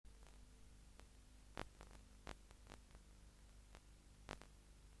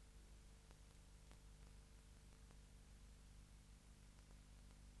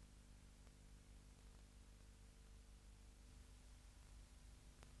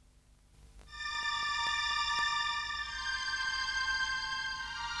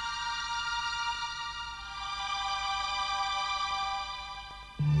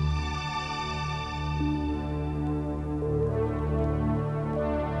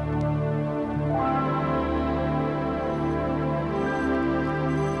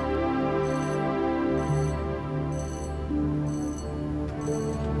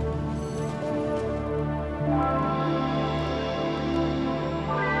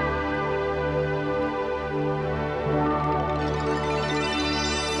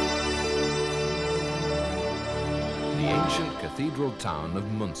cathedral town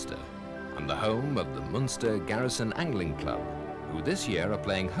of Munster and the home of the Munster Garrison Angling Club, who this year are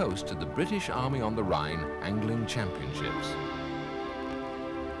playing host to the British Army on the Rhine Angling Championships.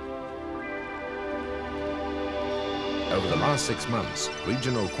 Over the last 6 months,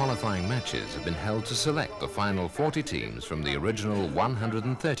 regional qualifying matches have been held to select the final 40 teams from the original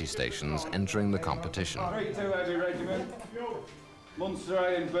 130 stations entering the competition. 3-2 Heavy Regiment, Munster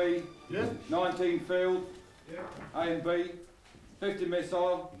A and B, 19 Field, A and B, 50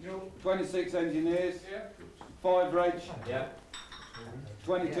 Missile, 26 Engineers, 5 Reg,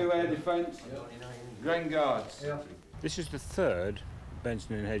 22 Air Defence, Grand Guards. This is the third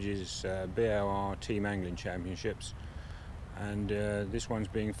Benson and Hedges BAOR Team Angling Championships, and this one's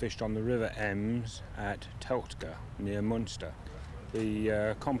being fished on the River Ems at Teltke near Munster.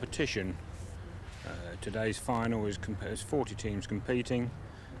 The competition, today's final is 40 teams competing,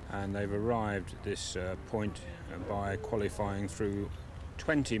 and they've arrived at this point by qualifying through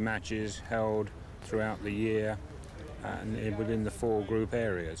 20 matches held throughout the year and within the 4 group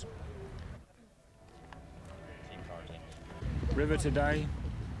areas. River today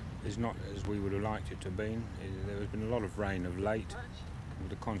is not as we would have liked it to have been. There has been a lot of rain of late, with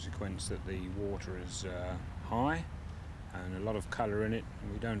the consequence that the water is high and a lot of colour in it,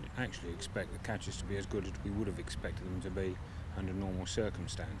 and we don't actually expect the catches to be as good as we would have expected them to be under normal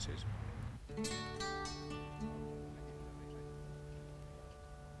circumstances.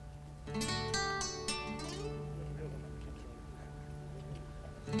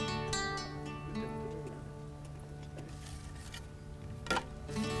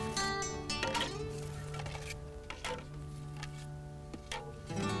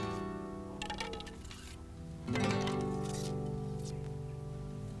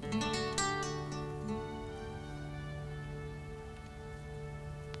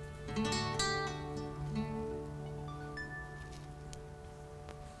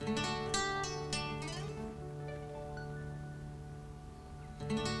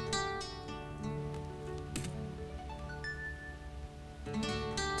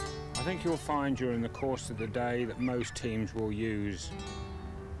 I think you'll find during the course of the day that most teams will use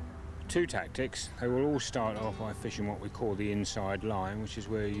 2 tactics. They will all start off by fishing what we call the inside line, which is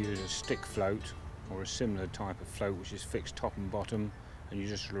where you use a stick float or a similar type of float which is fixed top and bottom, and you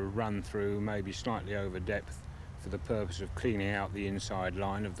just sort of run through, maybe slightly over depth, for the purpose of cleaning out the inside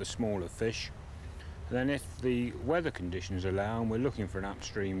line of the smaller fish. And then if the weather conditions allow and we're looking for an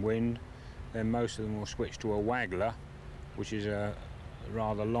upstream wind, then most of them will switch to a waggler, which is a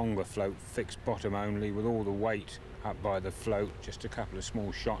rather longer float, fixed bottom only, with all the weight up by the float, just a couple of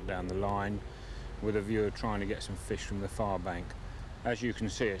small shot down the line, with a view of trying to get some fish from the far bank. As you can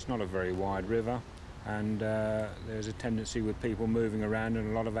see, it's not a very wide river, and there's a tendency with people moving around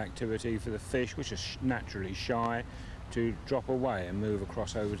and a lot of activity for the fish, which are naturally shy, to drop away and move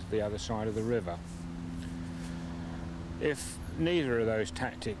across over to the other side of the river. If neither of those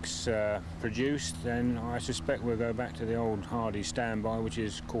tactics produced, then I suspect we'll go back to the old hardy standby, which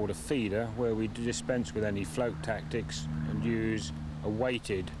is called a feeder, where we dispense with any float tactics and use a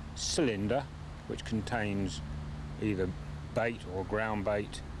weighted cylinder which contains either bait or ground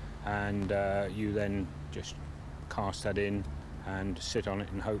bait, and you then just cast that in and sit on it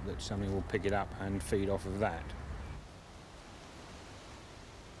and hope that something will pick it up and feed off of that.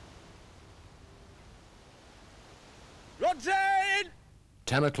 Rods in!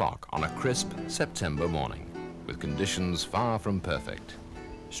 10 o'clock on a crisp September morning, with conditions far from perfect.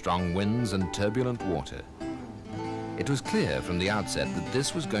 Strong winds and turbulent water. It was clear from the outset that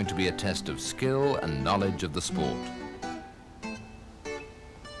this was going to be a test of skill and knowledge of the sport.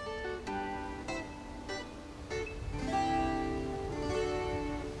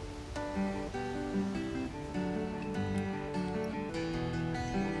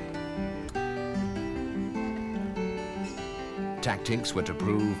 Tactics were to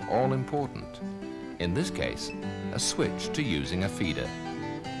prove all important. In this case, a switch to using a feeder.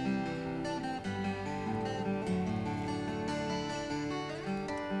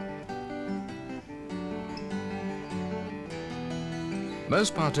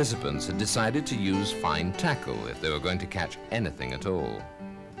 Most participants had decided to use fine tackle if they were going to catch anything at all.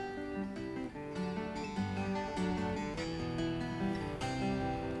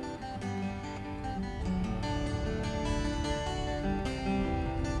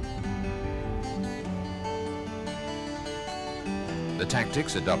 The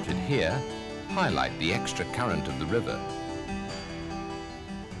tactics adopted here highlight the extra current of the river.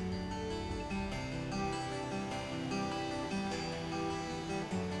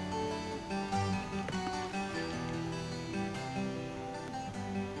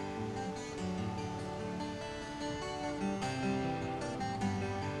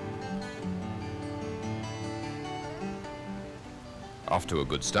 Off to a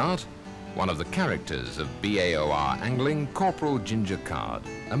good start, one of the characters of BAOR angling, Corporal Ginger Card,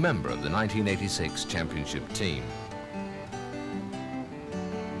 a member of the 1986 championship team.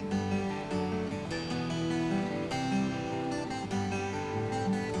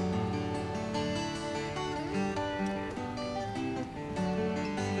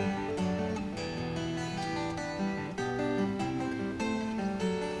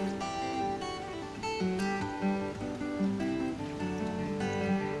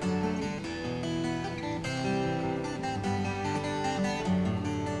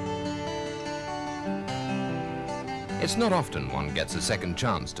 It's not often one gets a second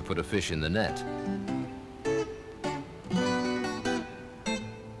chance to put a fish in the net.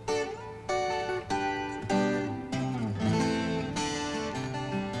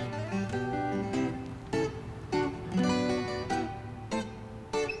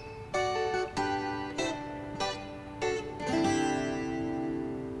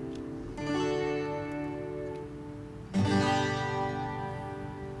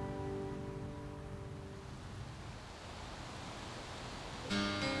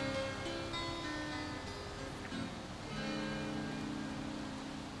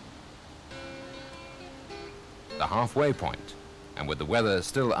 The halfway point, and with the weather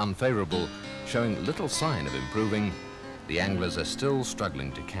still unfavourable, showing little sign of improving, the anglers are still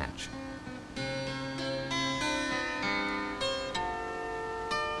struggling to catch.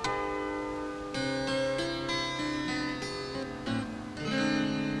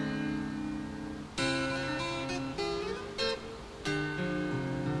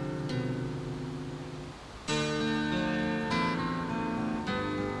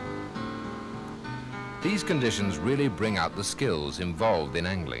 These conditions really bring out the skills involved in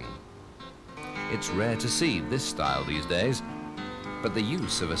angling. It's rare to see this style these days, but the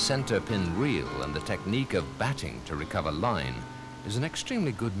use of a center pin reel and the technique of batting to recover line is an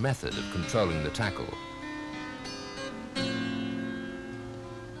extremely good method of controlling the tackle.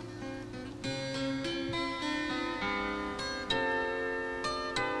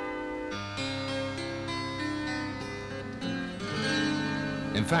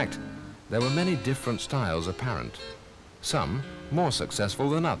 In fact, there were many different styles apparent, some more successful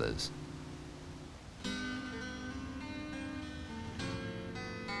than others.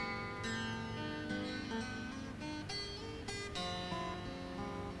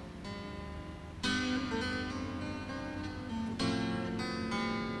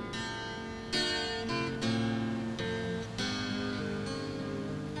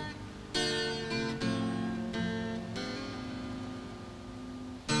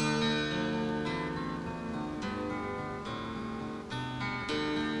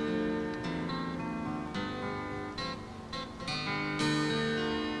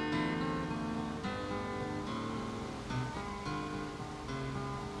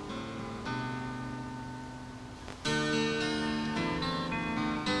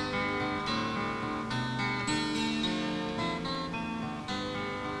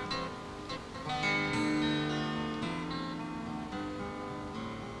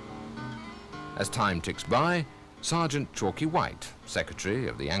 As time ticks by, Sergeant Chalky White, secretary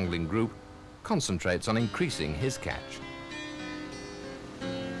of the angling group, concentrates on increasing his catch.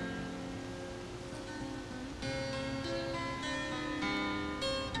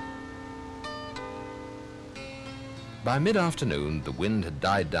 By mid-afternoon, the wind had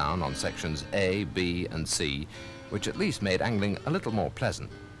died down on sections A, B and C, which at least made angling a little more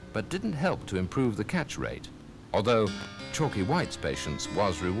pleasant, but didn't help to improve the catch rate, although Chalky White's patience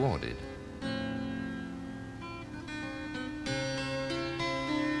was rewarded.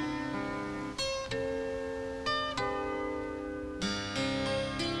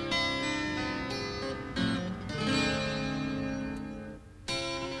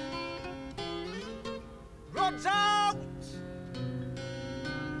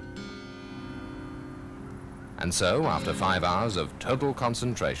 And so, after 5 hours of total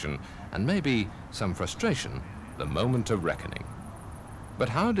concentration and maybe some frustration, the moment of reckoning. But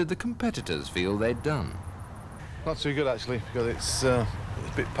how did the competitors feel they'd done? Not too good actually, because it's a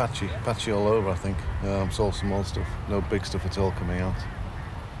bit patchy all over I think. It's all small stuff, no big stuff at all coming out.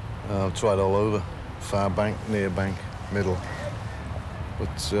 I've tried all over, far bank, near bank, middle,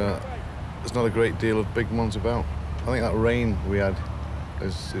 but there's not a great deal of big ones about. I think that rain we had,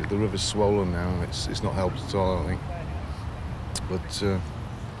 the river's swollen now, and it's not helped at all, I don't think. But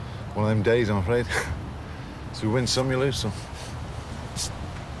one of them days, I'm afraid. So you win some, you lose some.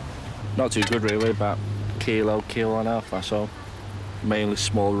 Not too good really, about kilo and a half, that's all. Mainly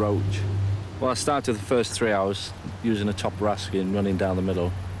small roach. Well, I started the first 3 hours using a top raskin running down the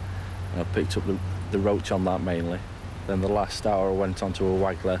middle. And I picked up the roach on that mainly. Then the last hour I went onto a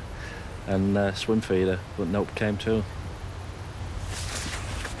waggler and swim feeder, but nope, came to.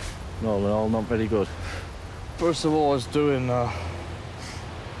 All in all, not very good. First of all, I was doing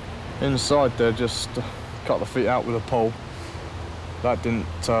inside there, just cut the feet out with a pole. That didn't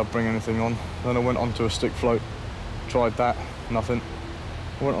bring anything on. Then I went onto a stick float, tried that, nothing.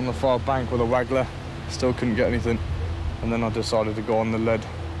 I went on the far bank with a waggler, still couldn't get anything. And then I decided to go on the lead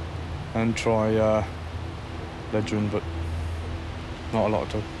and try ledgering, but not a lot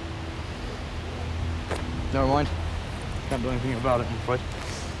at all. Never mind, can't do anything about it, I'm afraid.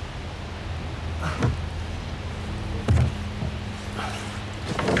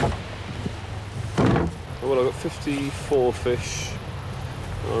 Well, I've got 54 fish.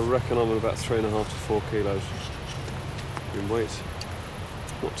 I reckon I'm at about 3.5 to 4 kilos in weight.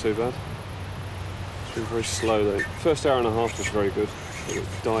 Not too bad. It's been very slow though. First hour and a half was very good, but it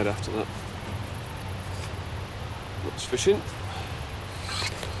died after that. Lots fishing.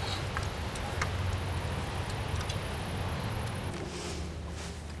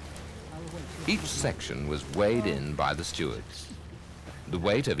 Each section was weighed in by the stewards. The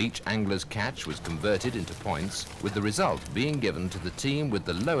weight of each angler's catch was converted into points, with the result being given to the team with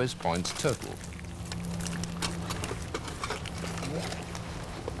the lowest points total.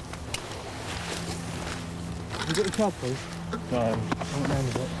 You got the card, please? No. What name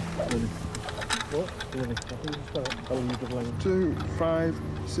is it? What? Really? I think you spell it. How long you got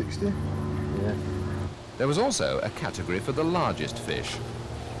 2,560. Yeah. There was also a category for the largest fish.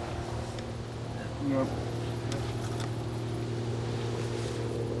 No.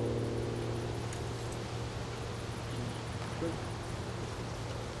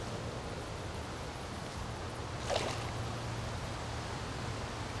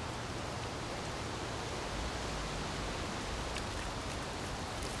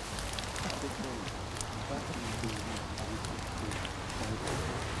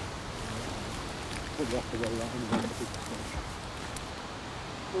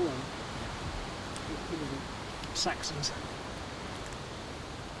 Saxons.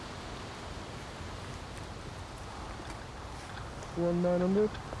 1,900.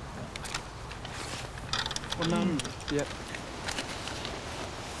 1,900. Yep.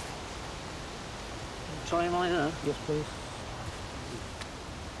 Try him either. Yes, please.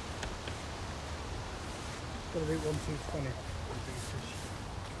 It's got to be 1,220.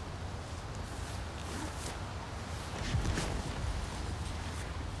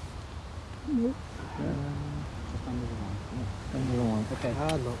 Nope. Just under the line. Under the line. Okay.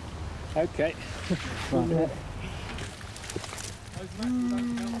 Hard luck. Okay. Right.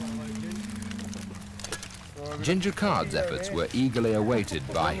 Ginger Card's efforts were eagerly awaited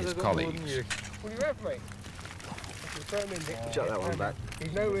by his colleagues. Will you have me? Shut that one back.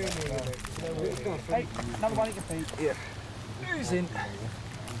 He's nowhere near it. Hey, another one at your feet. Yeah. Who's in?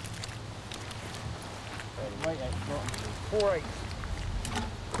 Wait, 4/8.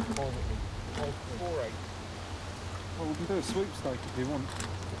 4/8. Well, we can do a sweepstake if you want.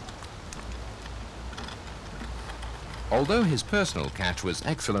 Although his personal catch was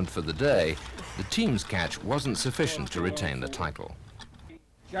excellent for the day, the team's catch wasn't sufficient to retain the title.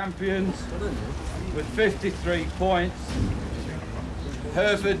 Champions with 53 points,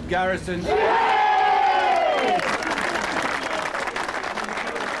 Hereford Garrison.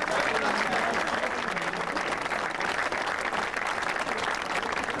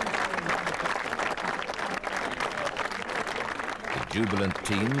 Jubilant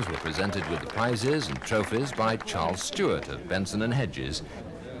teams were presented with the prizes and trophies by Charles Stewart of Benson and Hedges.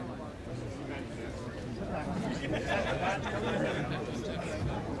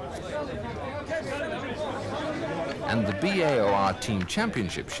 And the BAOR Team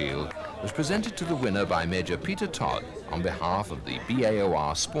Championship Shield was presented to the winner by Major Peter Todd on behalf of the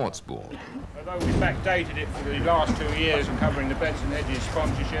BAOR Sports Board. Although we backdated it for the last 2 years and covering the Benson Hedges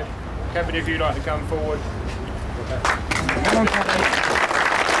sponsorship, Kevin, if you'd like to come forward. And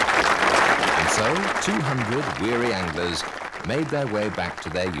so, 200 weary anglers made their way back to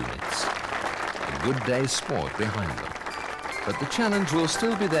their units. A good day's sport behind them. But the challenge will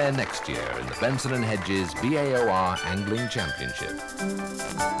still be there next year in the Benson and Hedges BAOR Angling Championship.